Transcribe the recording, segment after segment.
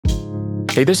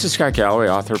Hey, this is Scott Galloway,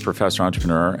 author, professor,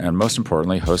 entrepreneur, and most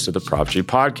importantly, host of the Prop G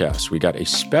podcast. We got a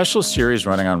special series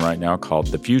running on right now called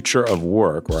The Future of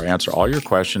Work, where I answer all your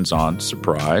questions on,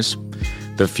 surprise,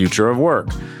 the future of work.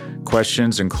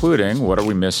 Questions including, what are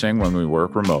we missing when we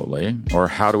work remotely? Or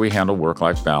how do we handle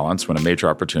work-life balance when a major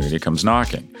opportunity comes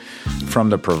knocking?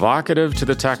 From the provocative to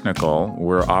the technical,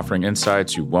 we're offering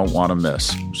insights you won't want to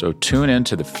miss. So tune in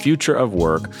to The Future of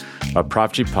Work, a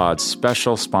Prop G Pod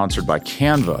special sponsored by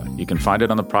Canva. You can find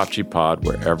it on the Prop G Pod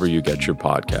wherever you get your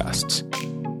podcasts.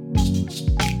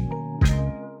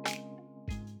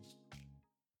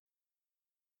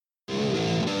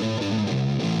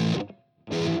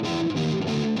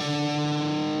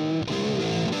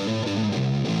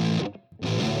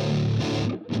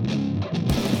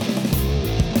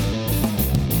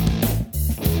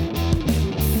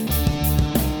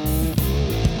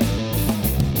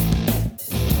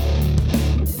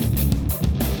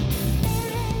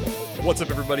 What's up,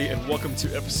 everybody, and welcome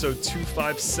to episode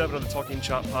 257 of the Talking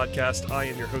Chop podcast. I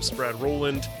am your host, Brad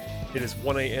Rowland. It is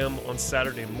 1 a.m. on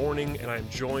Saturday morning, and I am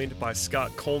joined by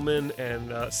Scott Coleman,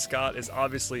 and Scott is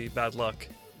obviously bad luck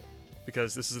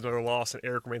because this is another loss, and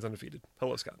Eric remains undefeated.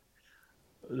 Hello, Scott.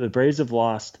 The Braves have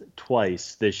lost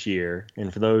twice this year,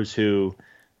 and for those who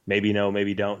maybe know,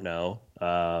 maybe don't know,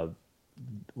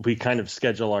 we kind of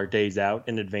schedule our days out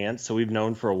in advance, so we've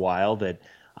known for a while that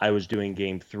I was doing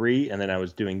game 3, and then I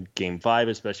was doing game 5,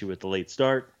 especially with the late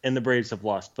start, and the Braves have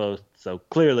lost both. So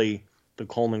clearly the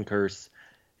Coleman curse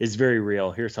is very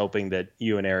real. Here's hoping that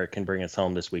you and Eric can bring us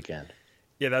home this weekend.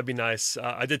 Yeah, that'd be nice.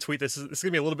 I did tweet this. This is going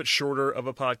to be a little bit shorter of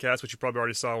a podcast, which you probably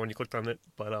already saw when you clicked on it.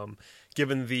 But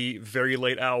given the very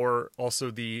late hour, also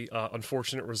the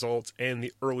unfortunate result, and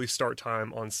the early start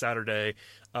time on Saturday,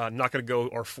 not going to go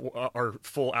our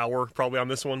full hour probably on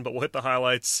this one, but we'll hit the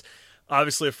highlights.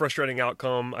 Obviously a frustrating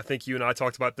outcome. I think you and I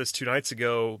talked about this 2 nights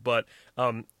ago, but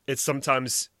it's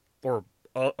sometimes, or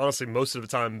honestly most of the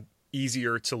time,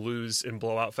 easier to lose in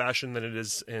blowout fashion than it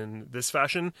is in this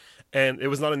fashion. And it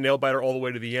was not a nail-biter all the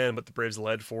way to the end, but the Braves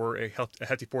led for a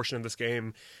hefty portion of this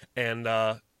game and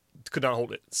could not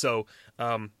hold it. So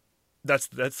that's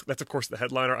of course the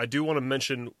headliner. I do want to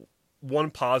mention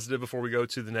one positive before we go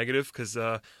to the negative, because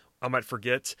I might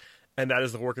forget. And that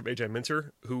is the work of A.J.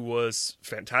 Minter, who was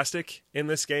fantastic in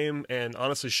this game and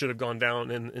honestly should have gone down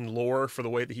in lore for the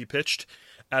way that he pitched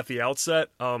at the outset.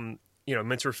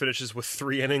 Minter finishes with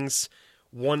 3 innings,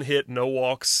 1 hit, no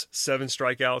walks, 7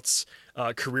 strikeouts,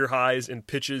 career highs in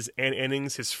pitches and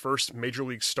innings. His first major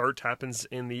league start happens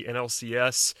in the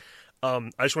NLCS. I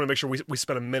just want to make sure we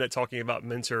spent a minute talking about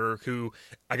Minter, who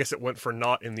I guess it went for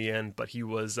naught in the end, but he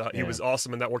was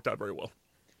awesome, and that worked out very well.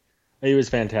 He was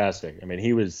fantastic. I mean,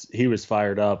 he was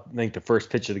fired up. I think the first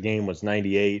pitch of the game was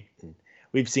 98. And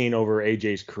we've seen over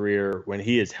AJ's career, when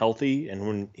he is healthy and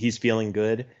when he's feeling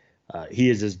good,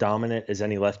 he is as dominant as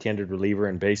any left-handed reliever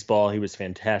in baseball. He was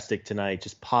fantastic tonight,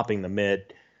 just popping the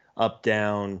mitt, up,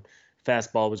 down.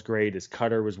 Fastball was great. His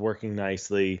cutter was working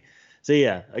nicely. So,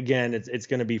 yeah, again, it's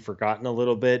going to be forgotten a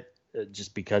little bit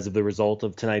just because of the result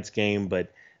of tonight's game.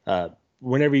 But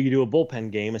whenever you do a bullpen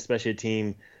game, especially a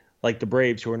team like the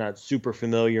Braves, who are not super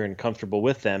familiar and comfortable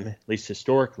with them, at least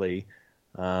historically,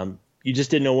 you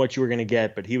just didn't know what you were going to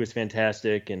get, but he was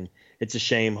fantastic, and it's a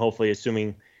shame, hopefully,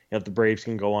 assuming if the Braves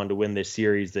can go on to win this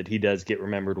series, that he does get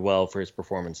remembered well for his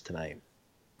performance tonight.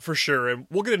 For sure, and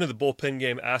we'll get into the bullpen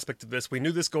game aspect of this. We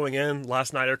knew this going in.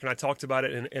 Last night, Eric and I talked about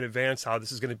it in advance, how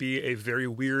this is going to be a very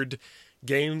weird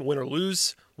game, win or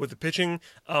lose, with the pitching.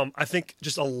 I think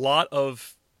just a lot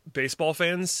of baseball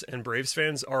fans and Braves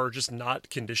fans are just not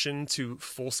conditioned to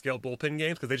full-scale bullpen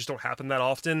games because they just don't happen that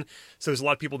often. So there's a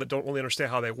lot of people that don't really understand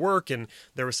how they work, and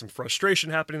there was some frustration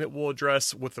happening that we'll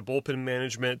address with the bullpen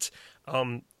management.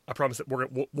 I promise that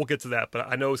we'll get to that, but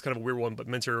I know it's kind of a weird one, but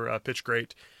Minter pitched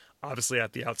great, obviously,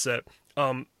 at the outset.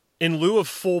 In lieu of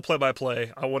full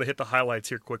play-by-play, I want to hit the highlights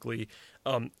here quickly.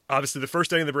 Obviously, the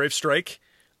first inning, the Braves strike.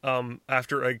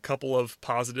 After a couple of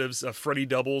positives, Freddie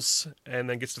doubles and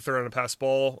then gets to third on a pass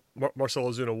ball. Marcell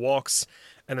Ozuna walks,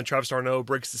 and then Travis d'Arnaud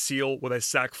breaks the seal with a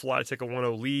sac fly to take a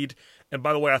 1-0 lead. And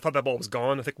by the way, I thought that ball was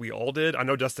gone. I think we all did. I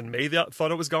know Dustin May thought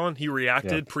it was gone. He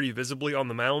reacted pretty visibly on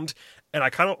the mound, and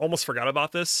I kind of almost forgot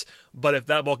about this. But if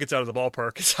that ball gets out of the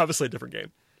ballpark, it's obviously a different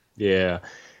game. Yeah,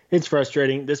 it's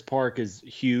frustrating. This park is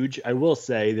huge. I will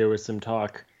say there was some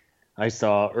talk I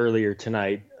saw earlier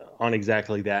tonight on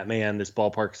exactly that. Man, this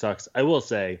ballpark sucks. I will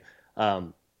say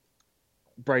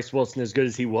Bryce Wilson, as good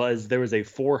as he was, there was a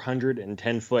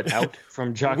 410-foot out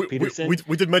from Jock Peterson.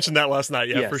 We did mention that last night,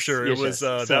 yeah, yes, for sure. Yes, it was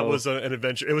yes. that was an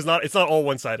adventure. It's not all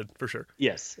one-sided, for sure.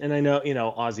 Yes, and I know,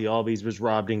 Ozzy Albies was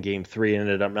robbed in Game 3 and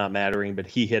ended up not mattering, but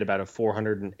he hit about a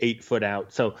 408-foot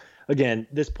out. So, again,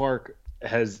 this park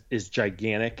is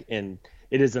gigantic, and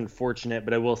it is unfortunate,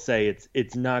 but I will say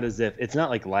it's not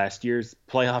like last year's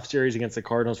playoff series against the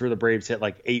Cardinals where the Braves hit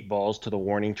like 8 balls to the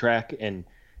warning track and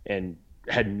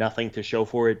had nothing to show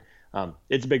for it.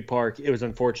 It's a big park. It was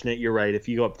unfortunate. You're right. If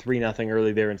you go up 3-0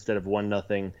 early there instead of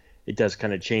 1-0, it does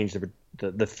kind of change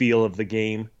the feel of the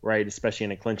game, right? Especially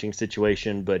in a clinching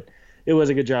situation. But it was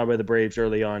a good job by the Braves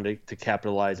early on to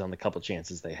capitalize on the couple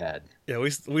chances they had. Yeah,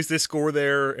 at least they score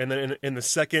there, and then in the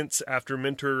seconds after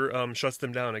Minter shuts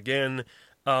them down again,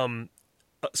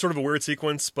 sort of a weird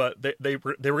sequence, but they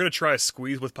were going to try a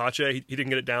squeeze with Pache. He didn't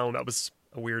get it down. That was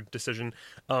a weird decision.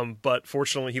 But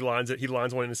fortunately, he lines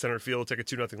one into center field, take a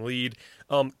 2-0 lead.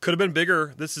 Could have been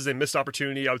bigger. This is a missed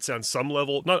opportunity, I would say, on some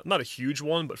level. Not a huge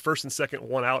one, but first and second,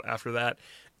 one out after that.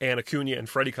 And Acuna and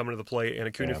Freddie come into the plate, and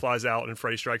Acuna flies out, and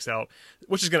Freddie strikes out,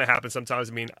 which is going to happen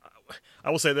sometimes. I mean, I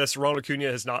will say this: Ronald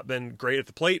Acuna has not been great at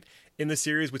the plate in this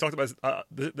series. We talked about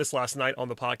this last night on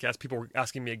the podcast. People were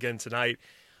asking me again tonight.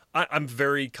 I'm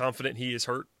very confident he is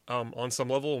hurt on some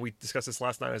level. We discussed this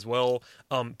last night as well.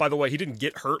 By the way, he didn't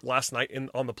get hurt last night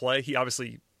on the play. He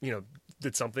obviously,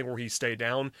 did something where he stayed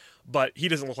down, but he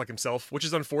doesn't look like himself, which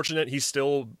is unfortunate. He's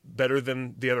still better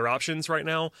than the other options right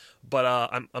now,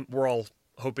 but we're all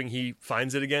hoping he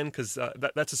finds it again, because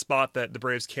that's a spot that the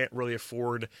Braves can't really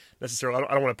afford necessarily.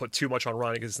 I don't want to put too much on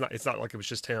Ronnie, because it's not like it was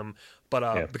just him,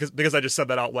 but because I just said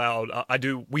that out loud,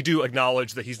 we do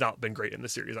acknowledge that he's not been great in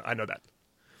this series. I know that.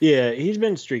 Yeah, he's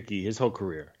been streaky his whole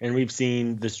career, and we've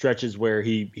seen the stretches where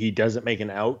he doesn't make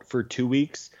an out for 2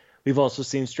 weeks. We've also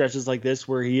seen stretches like this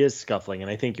where he is scuffling,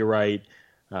 and I think you're right.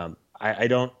 I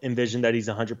don't envision that he's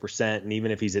 100%, and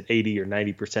even if he's at 80 or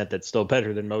 90%, that's still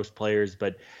better than most players,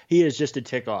 but he is just a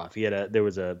tick off. There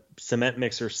was a cement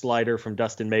mixer slider from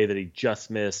Dustin May that he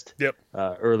just missed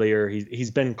earlier.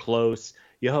 He's been close.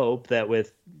 You hope that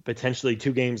with potentially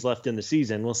 2 games left in the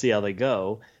season, we'll see how they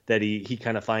go, that he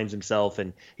kind of finds himself,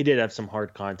 and he did have some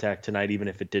hard contact tonight, even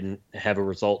if it didn't have a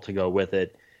result to go with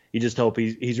it. You just hope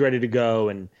he's ready to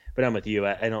go, but I'm with you.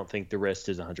 I don't think the wrist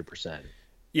is 100%.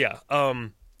 Yeah.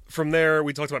 From there,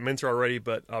 we talked about Minter already,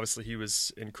 but obviously he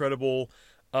was incredible.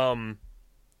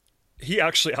 He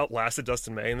actually outlasted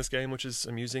Dustin May in this game, which is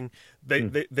amusing.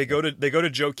 They go to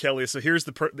Joe Kelly. So here's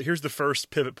the first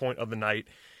pivot point of the night.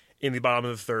 In the bottom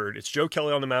of the third, it's Joe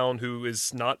Kelly on the mound, who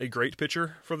is not a great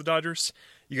pitcher for the Dodgers.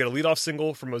 You get a leadoff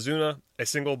single from Ozuna, a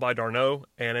single by d'Arnaud,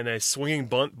 and then a swinging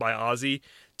bunt by Ozzy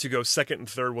to go second and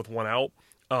third with 1 out.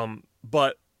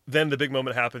 But then the big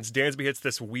moment happens. Dansby hits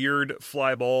this weird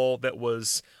fly ball that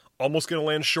was almost going to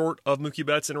land short of Mookie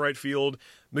Betts in right field.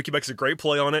 Mookie Betts a great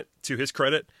play on it, to his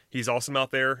credit. He's awesome out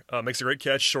there. Makes a great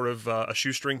catch, sort of a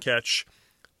shoestring catch.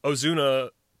 Ozuna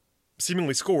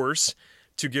seemingly scores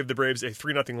to give the Braves a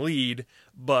 3-0 lead,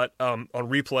 but on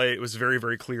replay, it was very,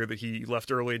 very clear that he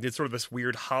left early and did sort of this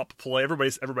weird hop play.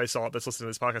 Everybody saw it that's listening to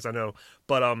this podcast, I know,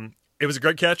 but it was a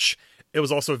great catch. It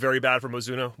was also very bad from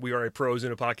Ozuna. We are a pro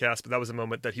Ozuna podcast, but that was a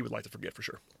moment that he would like to forget for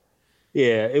sure.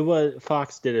 Yeah, it was.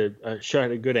 Fox did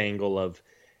shot a good angle of.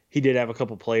 He did have a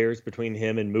couple players between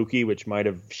him and Mookie, which might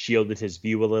have shielded his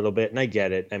view a little bit, and I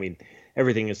get it. I mean,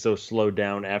 everything is so slowed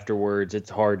down afterwards. It's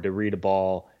hard to read a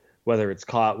ball, whether it's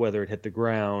caught, whether it hit the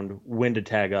ground, when to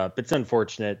tag up. It's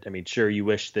unfortunate. I mean, sure, you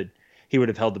wish that he would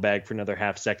have held the bag for another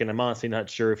half second. I'm honestly not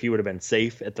sure if he would have been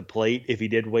safe at the plate if he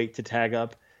did wait to tag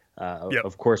up.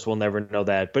 Of course, we'll never know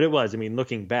that. But it was, I mean,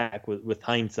 looking back with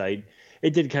hindsight,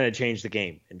 it did kind of change the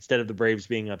game. Instead of the Braves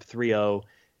being up 3-0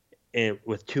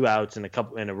 with 2 outs and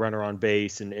a runner on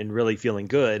base and really feeling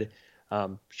good,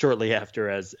 shortly after,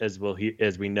 as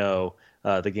we know,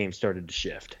 the game started to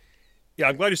shift. Yeah,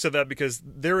 I'm glad you said that, because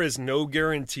there is no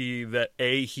guarantee that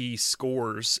he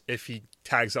scores if he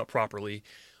tags up properly,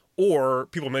 or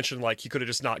people mentioned like he could have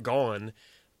just not gone.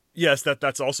 Yes,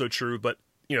 that's also true, but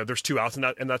there's 2 outs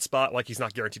in that spot. Like, he's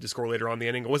not guaranteed to score later on in the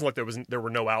inning. It wasn't like there were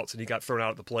no outs and he got thrown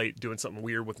out at the plate doing something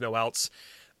weird with no outs.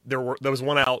 There was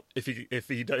 1 out. If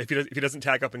he doesn't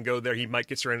tag up and go there, he might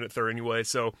get stranded at third anyway.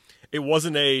 So it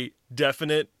wasn't a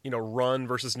definite run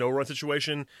versus no run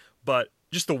situation, but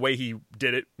just the way he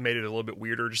did it made it a little bit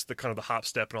weirder. Just the kind of the hop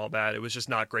step and all that. It was just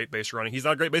not great base running. He's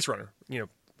not a great base runner.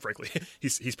 Frankly,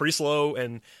 he's pretty slow,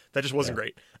 and that just wasn't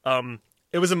great.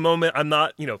 It was a moment. I'm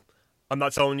not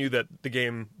telling you that the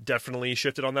game definitely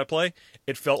shifted on that play.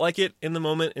 It felt like it in the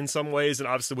moment in some ways, and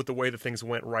obviously with the way that things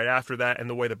went right after that and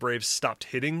the way the Braves stopped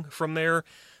hitting from there,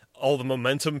 all the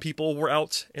momentum people were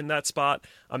out in that spot.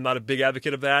 I'm not a big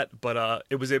advocate of that, but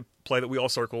it was a play that we all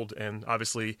circled, and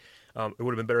obviously it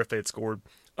would have been better if they had scored.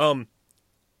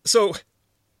 So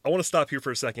I want to stop here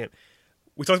for a second.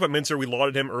 We talked about Minter. We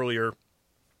lauded him earlier.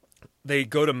 They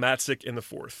go to Matzik in the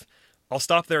fourth. I'll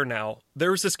stop there now.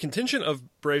 There was this contingent of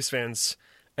Braves fans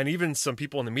and even some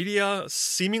people in the media,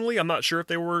 seemingly, I'm not sure if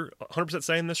they were 100%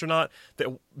 saying this or not,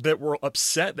 that were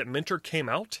upset that Minter came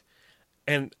out.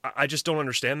 And I just don't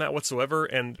understand that whatsoever.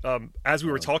 And as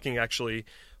we were talking, actually,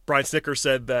 Brian Snitker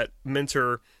said that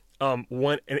Minter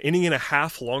went an inning and a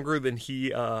half longer than he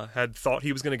had thought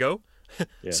he was going to go.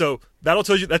 Yeah. So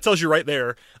that tells you right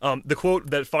there. The quote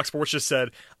that Fox Sports just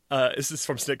said, this is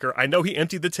from Snitker, "I know he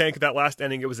emptied the tank that last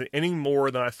inning. It was an inning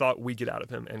more than I thought we'd get out of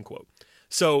him," end quote.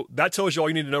 So that tells you all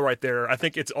you need to know right there. I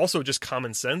think it's also just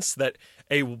common sense that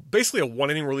basically a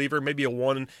 1-inning reliever, maybe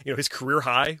his career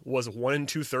high was 1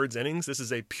 2/3 innings. This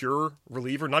is a pure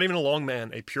reliever, not even a long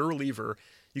man, a pure reliever.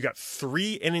 You got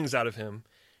 3 innings out of him.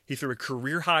 He threw a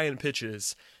career high in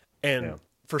pitches, and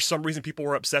for some reason people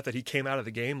were upset that he came out of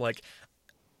the game. Like,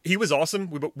 he was awesome.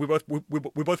 We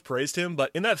both praised him,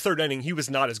 but in that 3rd inning, he was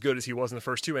not as good as he was in the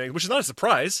first 2 innings, which is not a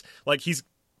surprise. Like, he's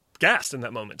gassed in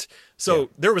that moment.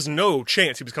 So there was no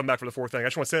chance he was coming back for the 4th inning. I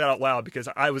just want to say that out loud because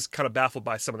I was kind of baffled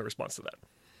by some of the response to that.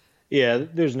 Yeah,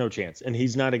 there's no chance. And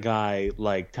he's not a guy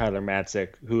like Tyler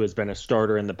Matzik, who has been a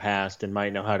starter in the past and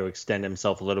might know how to extend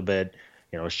himself a little bit.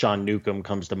 Sean Newcomb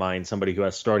comes to mind, somebody who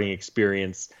has starting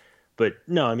experience. But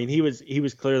no, I mean, he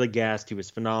was clearly gassed. He was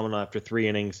phenomenal after 3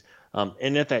 innings.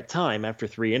 And at that time, after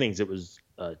 3 innings, it was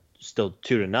still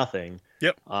 2-0.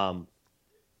 Yep.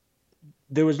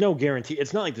 There was no guarantee.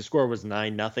 It's not like the score was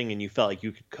 9-0 and you felt like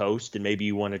you could coast and maybe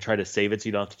you want to try to save it so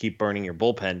you don't have to keep burning your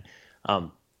bullpen.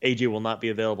 AJ will not be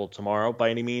available tomorrow by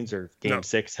any means, or game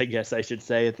 6, I guess I should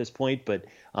say at this point. But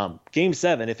game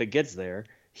 7, if it gets there,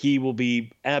 he will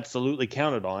be absolutely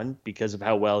counted on because of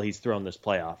how well he's thrown this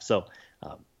playoff. So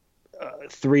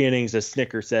 3 innings, as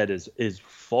Snitker said, is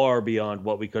far beyond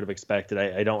what we could have expected.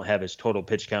 I don't have his total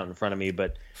pitch count in front of me,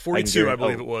 but 42, I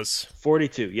believe it was.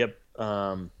 42, yep.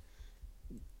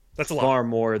 That's a lot. Far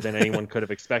more than anyone could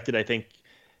have expected. I think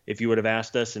if you would have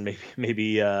asked us, and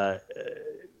maybe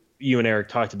you and Eric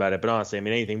talked about it, but honestly, I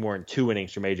mean, anything more than 2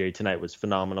 innings from AJ tonight was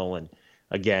phenomenal. And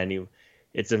again,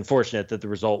 it's unfortunate that the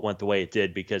result went the way it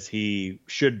did because he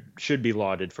should be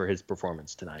lauded for his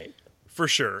performance tonight. For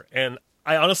sure. And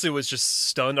I honestly was just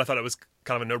stunned. I thought it was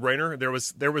kind of a no-brainer.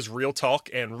 There was real talk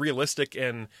and realistic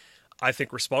and I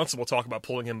think responsible talk about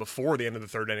pulling him before the end of the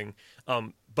 3rd inning.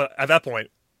 But at that point,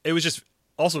 it was just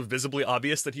also visibly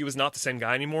obvious that he was not the same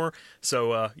guy anymore.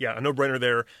 So, a no-brainer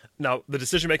there. Now, the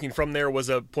decision-making from there was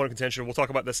a point of contention. We'll talk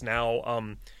about this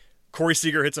now. Corey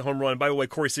Seager hits a home run. By the way,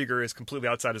 Corey Seager is completely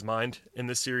outside his mind in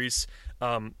this series.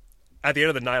 At the end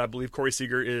of the night, I believe Corey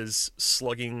Seager is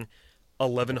slugging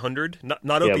 1,100,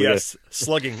 not OPS,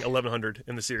 slugging 1,100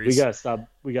 in the series.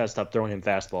 We gotta stop throwing him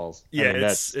fastballs. Yeah, I mean,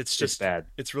 it's just bad.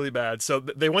 It's really bad. So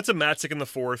they went to Matzik in the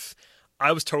 4th.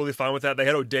 I was totally fine with that. They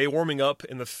had O'Day warming up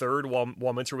in the 3rd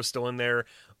while Minter was still in there.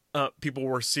 People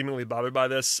were seemingly bothered by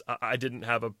this. I didn't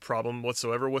have a problem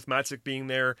whatsoever with Matzik being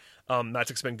there.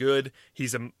 Matzik's been good.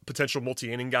 He's a potential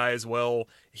multi-inning guy as well.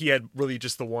 He had really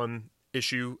just the one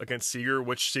issue against Seager,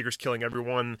 which Seager's killing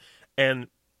everyone. And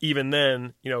even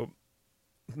then,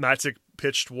 Matzik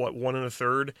pitched 1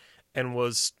 1/3 and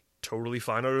was totally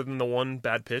fine other than the one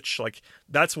bad pitch. Like,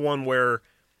 that's one where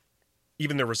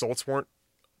even the results weren't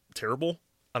terrible.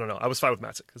 I don't know. I was fine with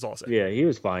Matzik, is all I'll say. Yeah, he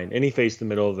was fine. And he faced the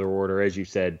middle of the order. As you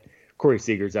said, Corey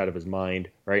Seager's out of his mind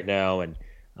right now. And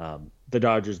the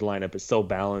Dodgers lineup is so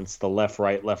balanced. The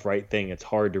left-right thing, it's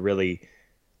hard to really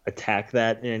attack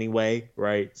that in any way,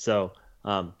 right? So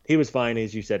he was fine,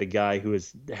 as you said, a guy who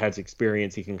has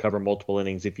experience. He can cover multiple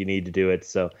innings if you need to do it.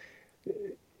 So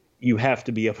you have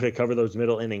to be able to cover those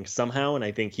middle innings somehow. And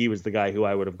I think he was the guy who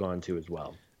I would have gone to as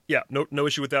well. Yeah, no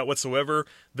issue with that whatsoever.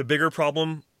 The bigger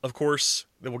problem, of course,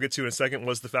 that we'll get to in a second,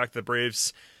 was the fact that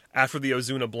Braves, after the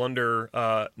Ozuna blunder,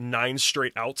 9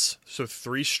 straight outs, so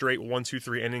 3 straight 1, 2,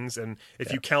 3 innings. And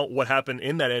if you count what happened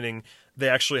in that inning, they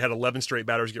actually had 11 straight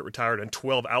batters get retired and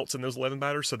 12 outs in those 11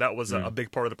 batters. So that was a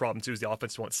big part of the problem, too, is the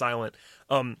offense went silent.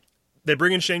 They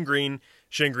bring in Shane Green.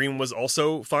 Shane Green was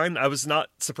also fine. I was not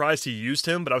surprised he used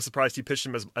him, but I was surprised he pitched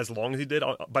him as long as he did.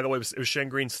 By the way, it was Shane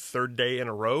Green's 3rd day in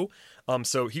a row.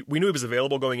 So we knew he was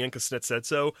available going in because Snit said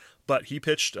so, but he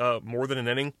pitched more than an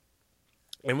inning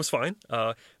and was fine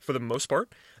for the most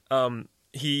part.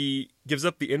 He gives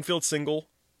up the infield single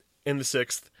in the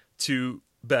 6th to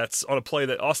Betts on a play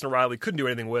that Austin Riley couldn't do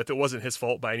anything with. It wasn't his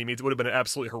fault by any means. It would have been an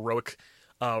absolutely heroic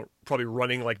probably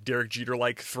running like Derek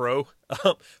Jeter-like throw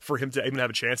for him to even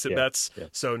have a chance at Betts. Yeah.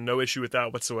 So no issue with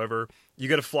that whatsoever. You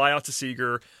get a fly out to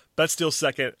Seager. Betts steals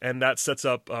second, and that sets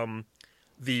up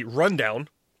the rundown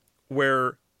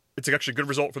where it's actually a good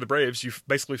result for the Braves. You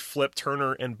basically flip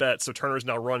Turner and Betts, so Turner is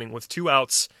now running with 2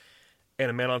 outs and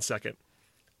a man on second.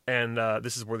 And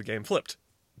this is where the game flipped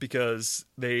because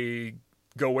they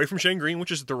go away from Shane Green,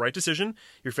 which is the right decision.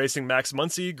 You're facing Max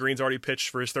Muncy. Green's already pitched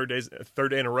for his third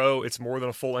day in a row. It's more than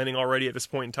a full inning already at this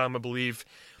point in time, I believe.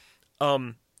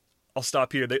 I'll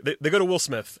stop here. They go to Will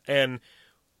Smith, and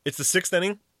it's the 6th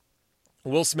inning.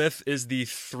 Will Smith is the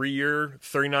 3-year,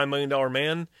 $39 million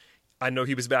man. I know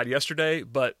he was bad yesterday,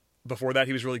 but before that,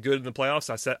 he was really good in the playoffs.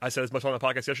 I said as much on the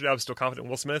podcast yesterday. I was still confident in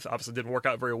Will Smith. Obviously, didn't work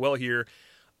out very well here.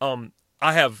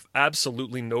 I have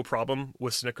absolutely no problem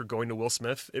with Snitker going to Will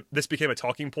Smith. This became a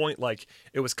talking point. Like,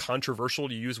 it was controversial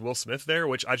to use Will Smith there,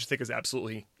 which I just think is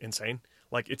absolutely insane.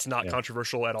 Like, it's not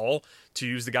controversial at all to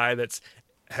use the guy that's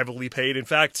heavily paid. In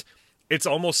fact, it's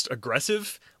almost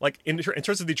aggressive. Like, in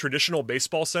terms of the traditional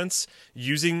baseball sense,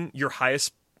 using your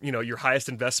highest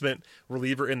investment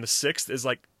reliever in the 6th is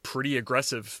like pretty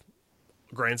aggressive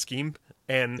grand scheme.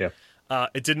 And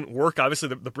it didn't work. Obviously,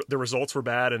 the results were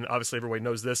bad, and obviously everybody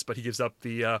knows this. But he gives up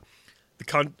the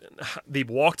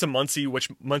walk to Muncy, which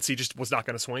Muncy just was not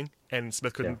going to swing, and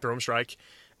Smith couldn't throw him strike,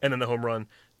 and then the home run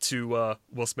to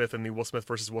Will Smith in the Will Smith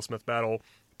versus Will Smith battle.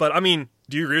 But I mean,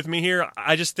 do you agree with me here?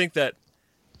 I just think that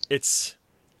it's.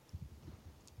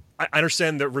 I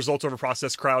understand the results over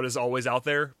process crowd is always out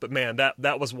there, but man,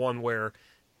 that was one where.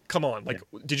 Come on,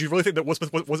 did you really think that Will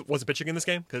Smith was pitching in this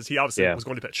game? Because he obviously was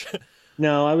going to pitch.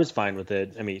 No, I was fine with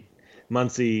it. I mean,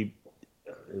 Muncy,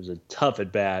 it was a tough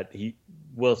at bat.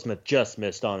 Will Smith just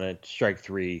missed on a strike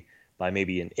 3 by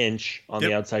maybe an inch on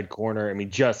the outside corner. I mean,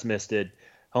 just missed it.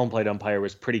 Home plate umpire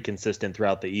was pretty consistent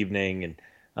throughout the evening,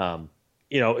 and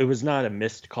it was not a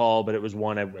missed call, but it was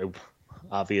one I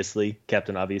obviously,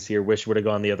 Captain Obvious here, wish would have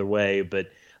gone the other way,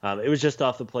 but it was just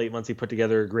off the plate. Muncy put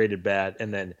together a great at bat,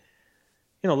 and then.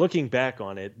 Looking back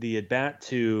on it, the at-bat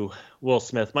to Will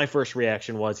Smith, my first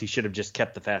reaction was he should have just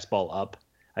kept the fastball up.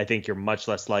 I think you're much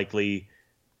less likely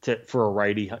for a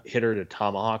righty hitter to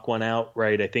tomahawk one out,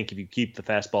 right? I think if you keep the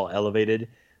fastball elevated,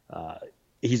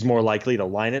 he's more likely to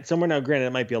line it somewhere. Now, granted,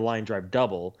 it might be a line drive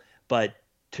double, but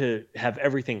to have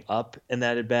everything up in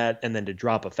that at-bat and then to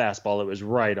drop a fastball, it was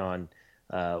right on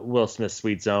Will Smith's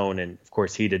sweet zone, and, of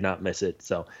course, he did not miss it.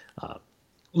 So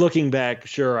looking back,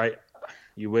 sure,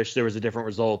 you wish there was a different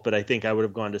result, but I think I would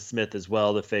have gone to Smith as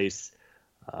well to face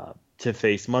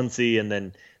Muncy, and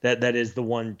then that is the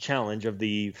one challenge of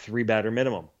the 3-batter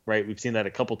minimum, right? We've seen that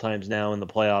a couple times now in the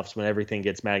playoffs when everything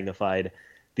gets magnified,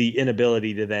 the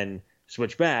inability to then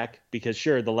switch back, because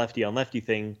sure, the lefty on lefty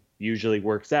thing usually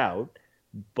works out,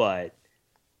 but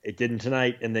it didn't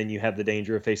tonight, and then you have the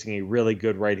danger of facing a really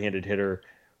good right-handed hitter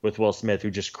with Will Smith who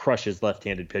just crushes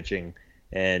left-handed pitching.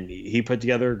 And he put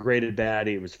together a great at bat.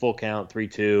 It was full count,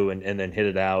 3-2, and then hit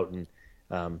it out. And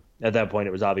at that point,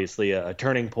 it was obviously a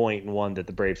turning point and one that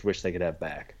the Braves wish they could have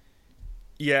back.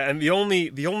 Yeah, and the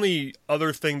only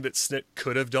other thing that Snit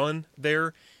could have done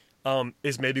there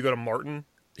is maybe go to Martin.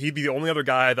 He'd be the only other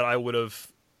guy that I would have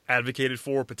advocated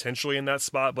for potentially in that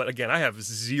spot. But again, I have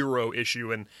zero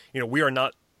issue, and we are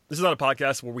not. This is not a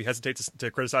podcast where we hesitate to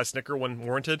criticize Snitker when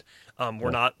warranted.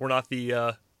 We're not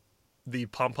the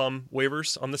pom-pom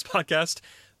waivers on this podcast.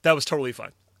 That was totally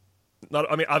fine.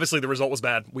 Obviously the result was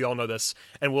bad. We all know this.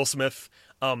 And Will Smith,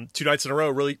 2 nights in a row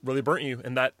really, really burnt you.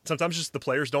 And that sometimes just the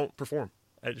players don't perform.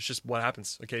 It's just what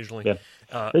happens occasionally.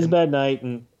 Yeah. It was a bad night.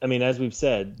 And as we've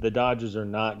said, the Dodgers are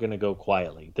not going to go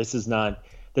quietly. This is not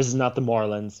the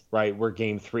Marlins, right? Where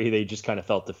game 3, they just kind of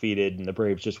felt defeated and the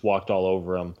Braves just walked all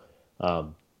over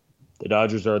them. The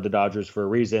Dodgers are the Dodgers for a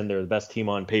reason. They're the best team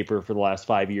on paper for the last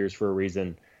 5 years for a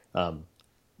reason.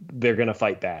 They're going to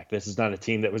fight back. This is not a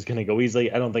team that was going to go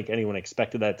easily. I don't think anyone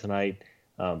expected that tonight,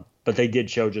 but they did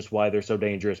show just why they're so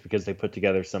dangerous because they put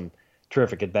together some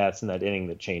terrific at-bats in that inning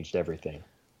that changed everything.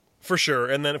 For sure.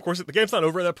 And then, of course, the game's not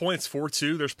over at that point. It's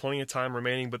 4-2. There's plenty of time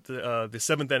remaining, but the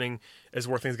 7th inning is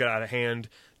where things got out of hand.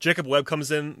 Jacob Webb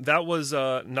comes in. That was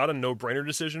not a no-brainer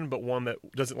decision, but one that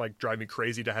doesn't drive me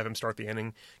crazy to have him start the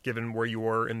inning, given where you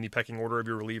were in the pecking order of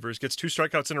your relievers. Gets 2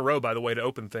 strikeouts in a row, by the way, to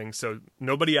open things. So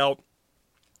nobody out.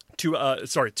 2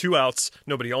 outs,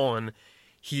 nobody on.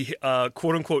 He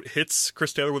quote-unquote hits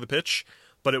Chris Taylor with a pitch,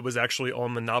 but it was actually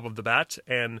on the knob of the bat.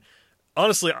 And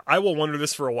honestly, I will wonder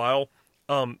this for a while.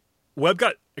 Webb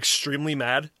got extremely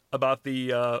mad about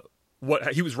the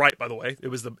what he was right, by the way. It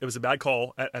was a bad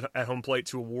call at home plate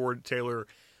to award Taylor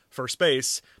first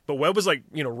base. But Webb was like,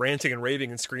 ranting and raving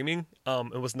and screaming,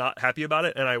 and was not happy about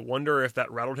it. And I wonder if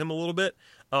that rattled him a little bit.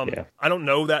 I don't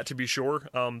know that to be sure.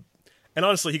 And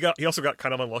honestly, he also got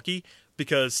kind of unlucky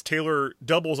because Taylor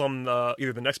doubles on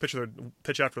either the next pitch or the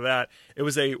pitch after that. It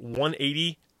was a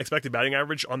 180 expected batting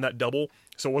average on that double,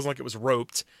 so it wasn't like it was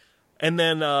roped. And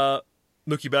then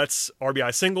Mookie Betts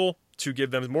RBI single to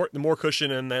give them more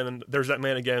cushion, and then there's that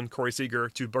man again, Corey Seager,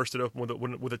 to burst it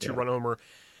open with a 2-run homer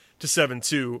to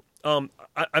 7-2.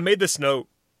 I made this note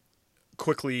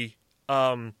quickly.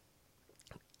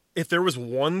 If there was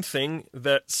one thing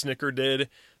that Snicker did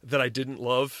that I didn't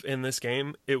love in this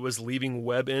game, it was leaving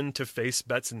Webb in to face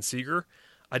Betts and Seager.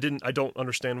 I don't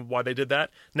understand why they did that.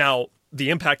 Now, the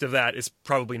impact of that is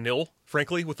probably nil,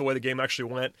 frankly, with the way the game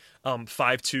actually went.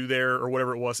 5-2 there, or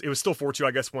whatever it was. It was still 4-2,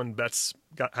 I guess, when Betts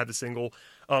had the single.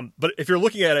 But if you're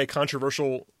looking at a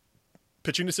controversial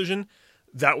pitching decision,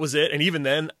 that was it. And even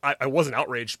then, I wasn't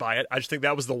outraged by it. I just think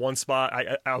that was the one spot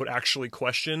I would actually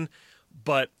question.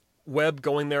 But Webb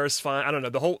going there is fine. I don't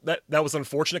know. That was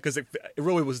unfortunate because it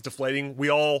really was deflating. We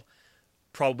all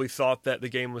probably thought that the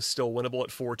game was still winnable at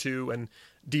 4-2, and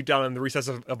deep down in the recess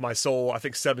of my soul, I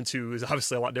think 7-2 is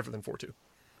obviously a lot different than 4-2.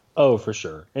 Oh, for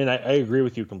sure. And I agree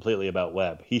with you completely about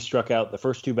Webb. He struck out the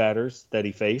first 2 batters that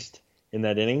he faced in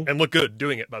that inning. And looked good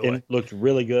doing it, by the way. Looked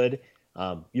really good.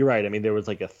 You're right. I mean, there was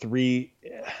like a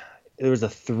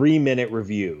 3-minute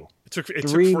review. It took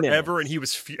forever, and he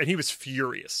was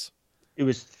furious. It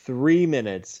was 3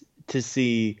 minutes to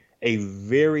see a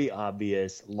very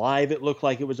obvious live. It looked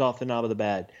like it was off the knob of the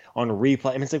bat on a replay.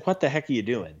 I mean, it's like, what the heck are you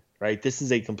doing? Right? This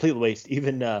is a complete waste.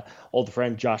 Even old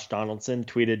friend Josh Donaldson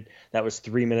tweeted, that was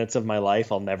 3 minutes of my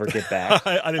life I'll never get back.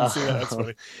 I didn't see that. That's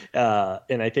funny.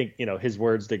 And I think, his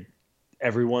words to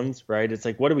everyone's, right? It's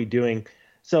like, what are we doing?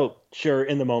 So sure,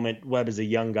 in the moment, Webb is a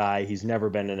young guy. He's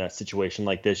never been in a situation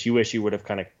like this. You wish he would have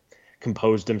kind of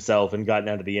composed himself and gotten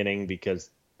out of the inning, because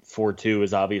 4-2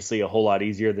 is obviously a whole lot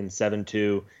easier than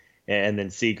 7-2. And then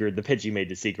Seager, the pitch he made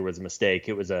to Seager was a mistake.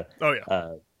 It was a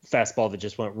fastball that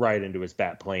just went right into his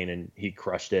bat plane, and he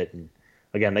crushed it. And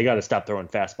again, they got to stop throwing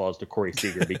fastballs to Corey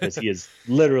Seager because he is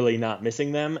literally not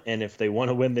missing them. And if they want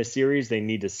to win this series, they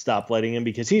need to stop letting him,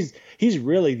 because he's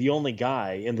really the only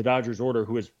guy in the Dodgers order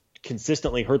who has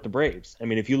consistently hurt the Braves. I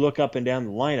mean, if you look up and down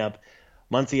the lineup,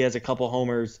 Muncy has a couple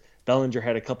homers. Bellinger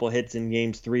had a couple hits in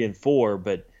games 3 and 4.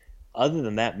 But other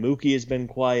than that, Mookie has been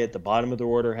quiet. The bottom of the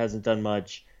order hasn't done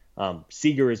much.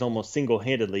 Seager is almost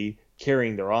single-handedly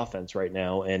carrying their offense right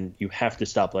now, and you have to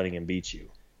stop letting him beat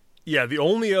you. Yeah, the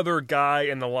only other guy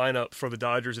in the lineup for the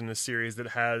Dodgers in this series that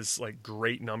has like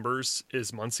great numbers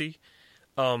is Muncy.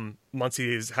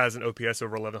 Muncy has an OPS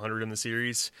over 1,100 in the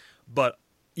series, but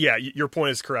yeah, your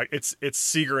point is correct. It's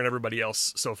Seager and everybody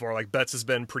else so far. Like, Betts has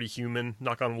been pretty human,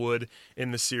 knock on wood,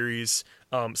 in the series.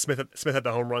 Smith had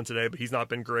the home run today, but he's not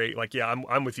been great. Like, yeah,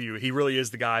 I'm with you. He really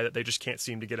is the guy that they just can't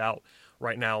seem to get out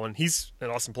right now, and he's an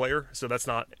awesome player, so that's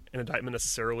not an indictment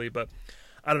necessarily. But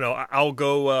I don't know. I'll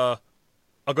go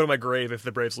to my grave if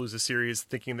the Braves lose this series,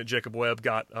 thinking that Jacob Webb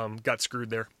got screwed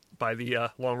there by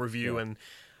the long review, and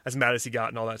as mad as he got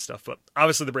and all that stuff. But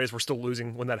obviously the Braves were still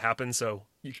losing when that happened, so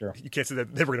you can't say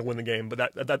that they were going to win the game.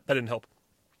 But that didn't help.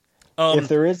 If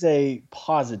there is a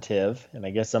positive, and I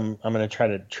guess I'm going to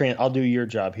try to I'll do your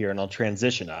job here and I'll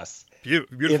transition us.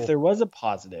 Beautiful. If there was a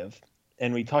positive,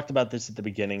 and we talked about this at the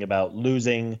beginning about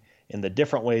losing and the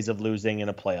different ways of losing in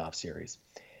a playoff series.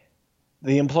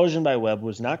 The implosion by Webb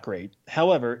was not great.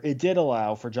 However, it did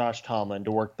allow for Josh Tomlin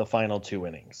to work the final 2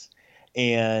 innings.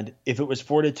 And if it was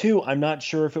 4-2, I'm not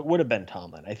sure if it would have been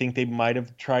Tomlin. I think they might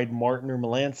have tried Martin or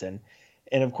Melanson.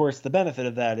 And of course, the benefit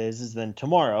of that is then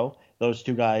tomorrow, those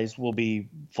 2 guys will be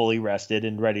fully rested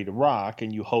and ready to rock.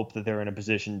 And you hope that they're in a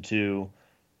position to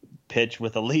pitch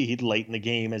with a lead late in the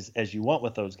game as you want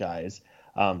with those guys.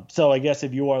 So I guess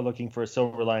if you are looking for a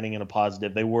silver lining and a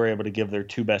positive, they were able to give their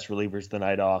 2 best relievers the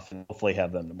night off and hopefully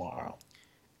have them tomorrow.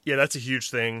 Yeah, that's a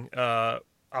huge thing.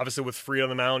 Obviously, with Fried on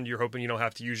the mound, you're hoping you don't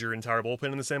have to use your entire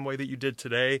bullpen in the same way that you did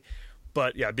today.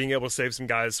 But yeah, being able to save some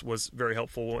guys was very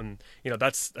helpful. And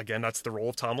that's the role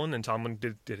of Tomlin, and Tomlin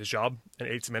did his job and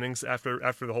ate some innings after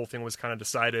the whole thing was kind of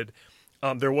decided.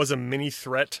 There was a mini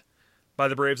threat by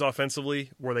the Braves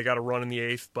offensively where they got a run in the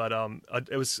 8th, but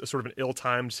it was sort of an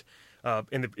ill-timed.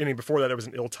 In the inning before that, there was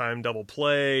an ill-timed double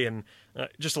play, and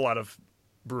just a lot of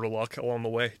brutal luck along the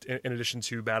way, in addition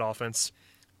to bad offense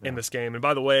in this game. And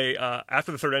by the way,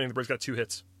 after the 3rd inning, the Braves got 2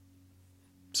 hits.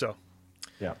 So,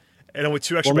 yeah, and only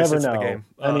 2 extra base hits in the game.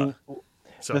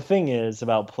 The thing is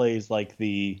about plays like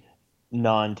the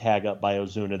non-tag up by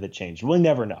Ozuna that changed. We'll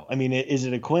never know. I mean, is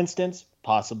it a coincidence?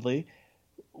 Possibly.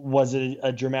 Was it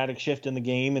a dramatic shift in the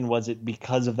game, and was it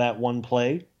because of that one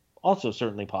play? Also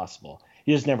certainly possible.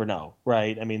 You just never know,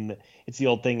 right? I mean, it's the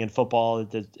old thing in football.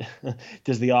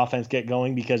 Does the offense get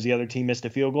going because the other team missed a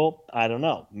field goal? I don't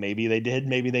know. Maybe they did.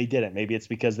 Maybe they didn't. Maybe it's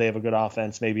because they have a good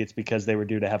offense. Maybe it's because they were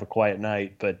due to have a quiet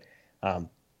night. But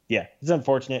yeah, it's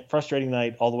unfortunate. Frustrating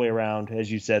night all the way around.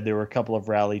 As you said, there were a couple of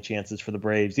rally chances for the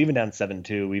Braves, even down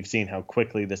 7-2. We've seen how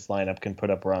quickly this lineup can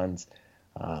put up runs.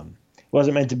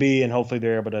 Wasn't meant to be, and hopefully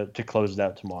they're able to close it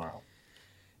out tomorrow.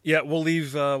 Yeah, we'll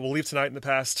leave tonight in the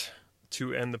past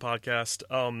to end the podcast.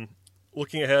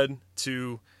 Looking ahead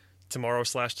to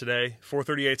tomorrow/today,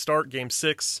 4:38 start, Game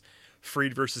 6,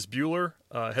 Fried versus Buehler.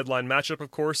 Headline matchup,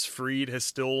 of course. Fried has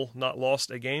still not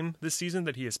lost a game this season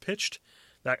that he has pitched.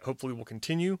 That hopefully will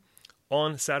continue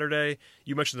on Saturday.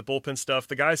 You mentioned the bullpen stuff.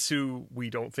 The guys who we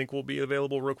don't think will be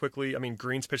available real quickly. I mean,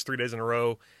 Green's pitched 3 days in a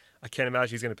row. I can't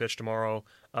imagine he's going to pitch tomorrow.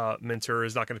 Minter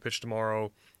is not going to pitch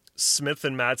tomorrow. Smith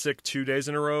and Madsick 2 days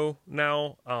in a row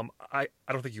now. I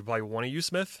don't think you probably want to use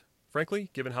Smith,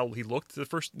 frankly, given how he looked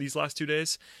these last 2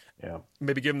 days. Yeah.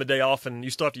 Maybe give him the day off, and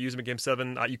you still have to use him in Game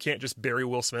 7. You can't just bury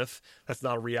Will Smith. That's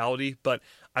not a reality. But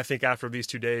I think after these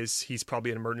 2 days, he's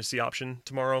probably an emergency option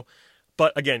tomorrow.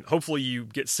 But again, hopefully you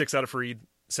get 6 out of Fried,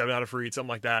 7 out of Fried, something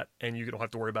like that, and you don't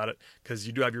have to worry about it because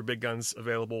you do have your big guns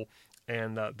available,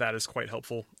 and that is quite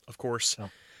helpful, of course. Yeah.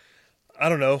 I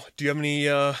don't know. Do you have any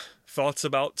thoughts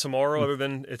about tomorrow other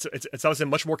than it's obviously a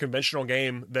much more conventional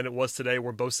game than it was today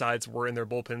where both sides were in their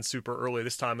bullpen super early.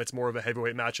 This time it's more of a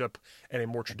heavyweight matchup and a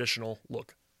more traditional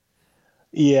look.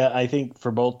 Yeah, I think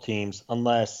for both teams,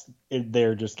 unless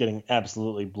they're just getting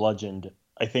absolutely bludgeoned,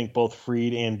 I think both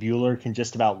Fried and Buehler can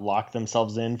just about lock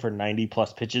themselves in for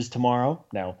 90-plus pitches tomorrow.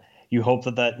 Now, you hope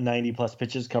that 90-plus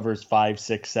pitches covers 5,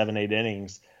 6, 7, 8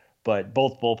 innings, but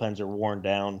both bullpens are worn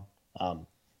down.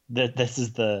 This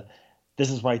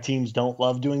is why teams don't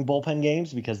love doing bullpen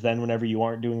games, because then whenever you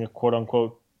aren't doing a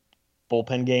quote-unquote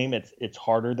bullpen game, it's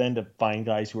harder then to find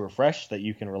guys who are fresh that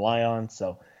you can rely on.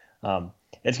 So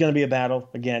it's going to be a battle.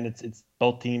 Again, it's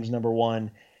both teams, number one.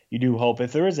 You do hope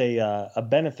if there is a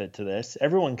benefit to this,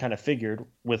 everyone kind of figured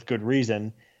with good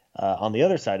reason on the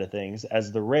other side of things,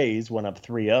 as the Rays went up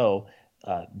 3-0,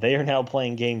 they are now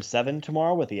playing Game 7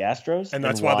 tomorrow with the Astros. And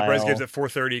that's why the Braves game's at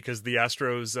 4:30, because the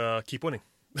Astros keep winning.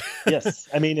 Yes.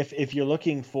 I mean, if you're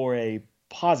looking for a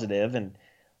positive, and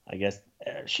I guess,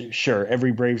 sure,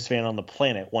 every Braves fan on the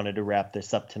planet wanted to wrap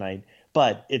this up tonight,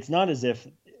 but it's not as if,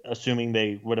 assuming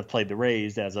they would have played the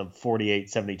Rays as of 48,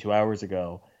 72 hours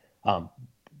ago,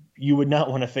 you would not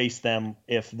want to face them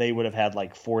if they would have had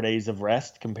like 4 days of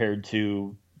rest compared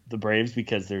to the Braves,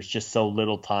 because there's just so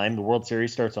little time. The World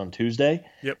Series starts on Tuesday.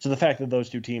 Yep. So the fact that those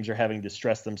two teams are having to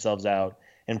stress themselves out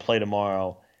and play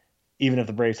tomorrow, even if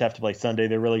the Braves have to play Sunday,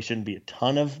 there really shouldn't be a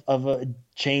ton of a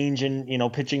change in,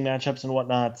 pitching matchups and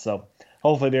whatnot. So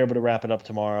hopefully they're able to wrap it up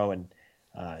tomorrow and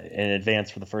advance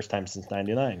for the first time since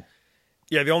 '99.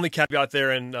 Yeah, the only caveat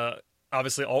there, and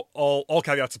obviously all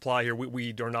caveats apply here.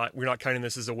 We're not counting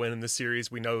this as a win in this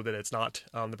series. We know that it's not.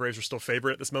 The Braves are still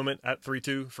favorite at this moment at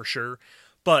 3-2 for sure.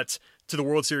 But to the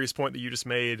World Series point that you just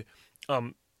made,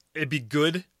 it'd be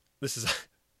good. This is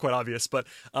quite obvious, but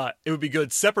it would be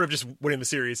good, separate of just winning the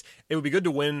series. It would be good to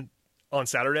win on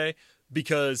Saturday,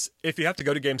 because if you have to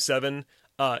go to Game 7,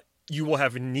 you will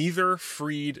have neither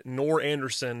Fried nor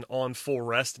Anderson on full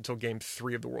rest until Game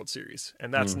 3 of the World Series,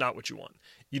 and that's not what you want.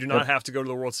 You do not have to go to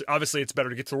the World Series. Obviously, it's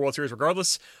better to get to the World Series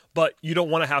regardless, but you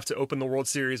don't want to have to open the World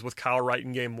Series with Kyle Wright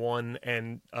in Game 1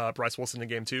 and Bryce Wilson in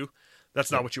Game 2.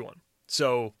 That's not what you want.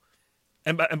 So,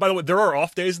 and by the way, there are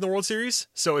off days in the World Series,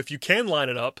 so if you can line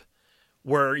it up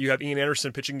where you have Ian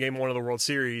Anderson pitching Game 1 of the World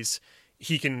Series,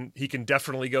 he can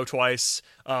definitely go twice.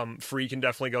 Fried can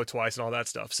definitely go twice, and all that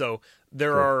stuff. So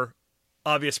there are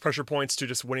obvious pressure points to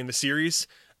just winning the series,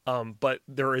 but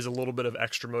there is a little bit of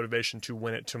extra motivation to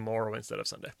win it tomorrow instead of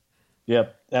Sunday.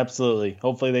 Yep, absolutely.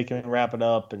 Hopefully they can wrap it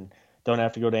up and don't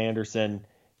have to go to Anderson.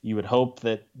 You would hope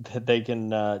that they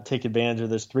can take advantage of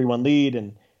this 3-1 lead,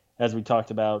 and as we talked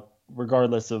about,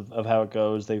 regardless of how it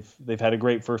goes, they've had a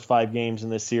great first 5 games in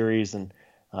this series, and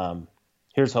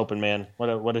here's hoping, man.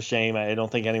 What a shame. I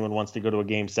don't think anyone wants to go to a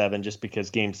Game 7 just because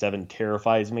Game 7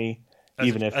 terrifies me.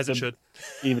 Even if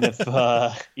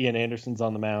Ian Anderson's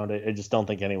on the mound, I just don't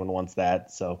think anyone wants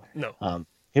that. So no.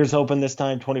 Here's hoping this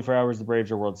time, 24 hours, the Braves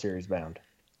are World Series bound.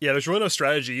 Yeah, there's really no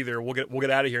strategy either. We'll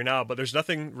get out of here now, but there's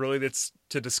nothing really that's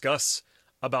to discuss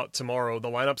about tomorrow. The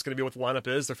lineup's going to be what the lineup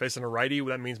is. They're facing a righty.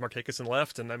 That means Markakis in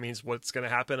left, and that means what's going to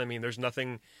happen. I mean, there's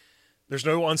nothing There's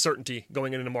no uncertainty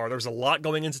going into tomorrow. There was a lot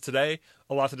going into today,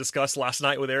 a lot to discuss last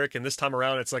night with Eric, and this time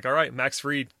around it's like, all right, Max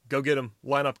Fried, go get him,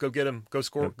 line up, go get him, go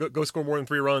score, go score more than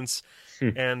 3 runs,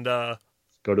 and go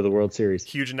to the World Series.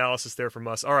 Huge analysis there from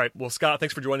us. All right, well, Scott,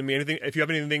 thanks for joining me. If you have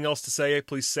anything else to say,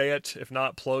 please say it. If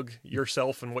not, plug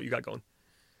yourself and what you got going.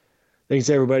 Thanks,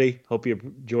 everybody. Hope you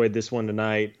enjoyed this one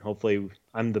tonight. Hopefully,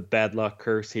 I'm the bad luck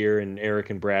curse here, and Eric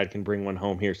and Brad can bring one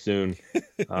home here soon.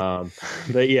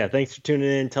 But yeah, thanks for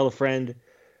tuning in. Tell a friend,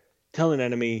 tell an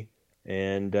enemy,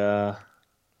 and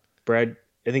Brad,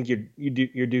 I think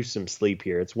you're due some sleep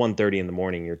here. It's 1:30 in the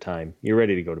morning your time. You're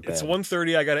ready to go to bed. It's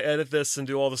 1:30. I got to edit this and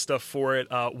do all the stuff for it.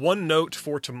 One note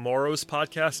for tomorrow's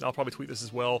podcast, and I'll probably tweet this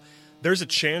as well. There's a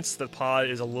chance that pod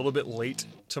is a little bit late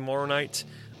tomorrow night.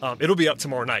 It'll be up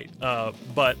tomorrow night,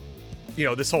 but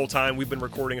this whole time we've been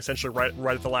recording essentially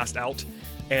right at the last out,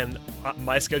 and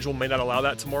my schedule may not allow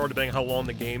that tomorrow, depending on how long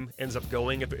the game ends up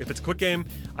going. If it's a quick game,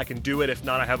 I can do it. If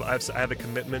not, I have a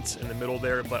commitment in the middle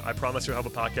there, but I promise you'll have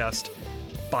a podcast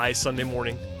by Sunday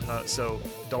morning. So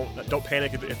don't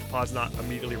panic if the pod's not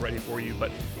immediately ready for you,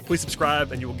 but please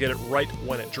subscribe and you will get it right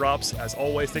when it drops. As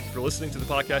always, thank you for listening to the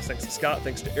podcast. Thanks to Scott.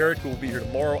 Thanks to Eric, who will be here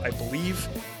tomorrow, I believe,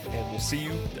 and we'll see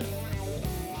you then.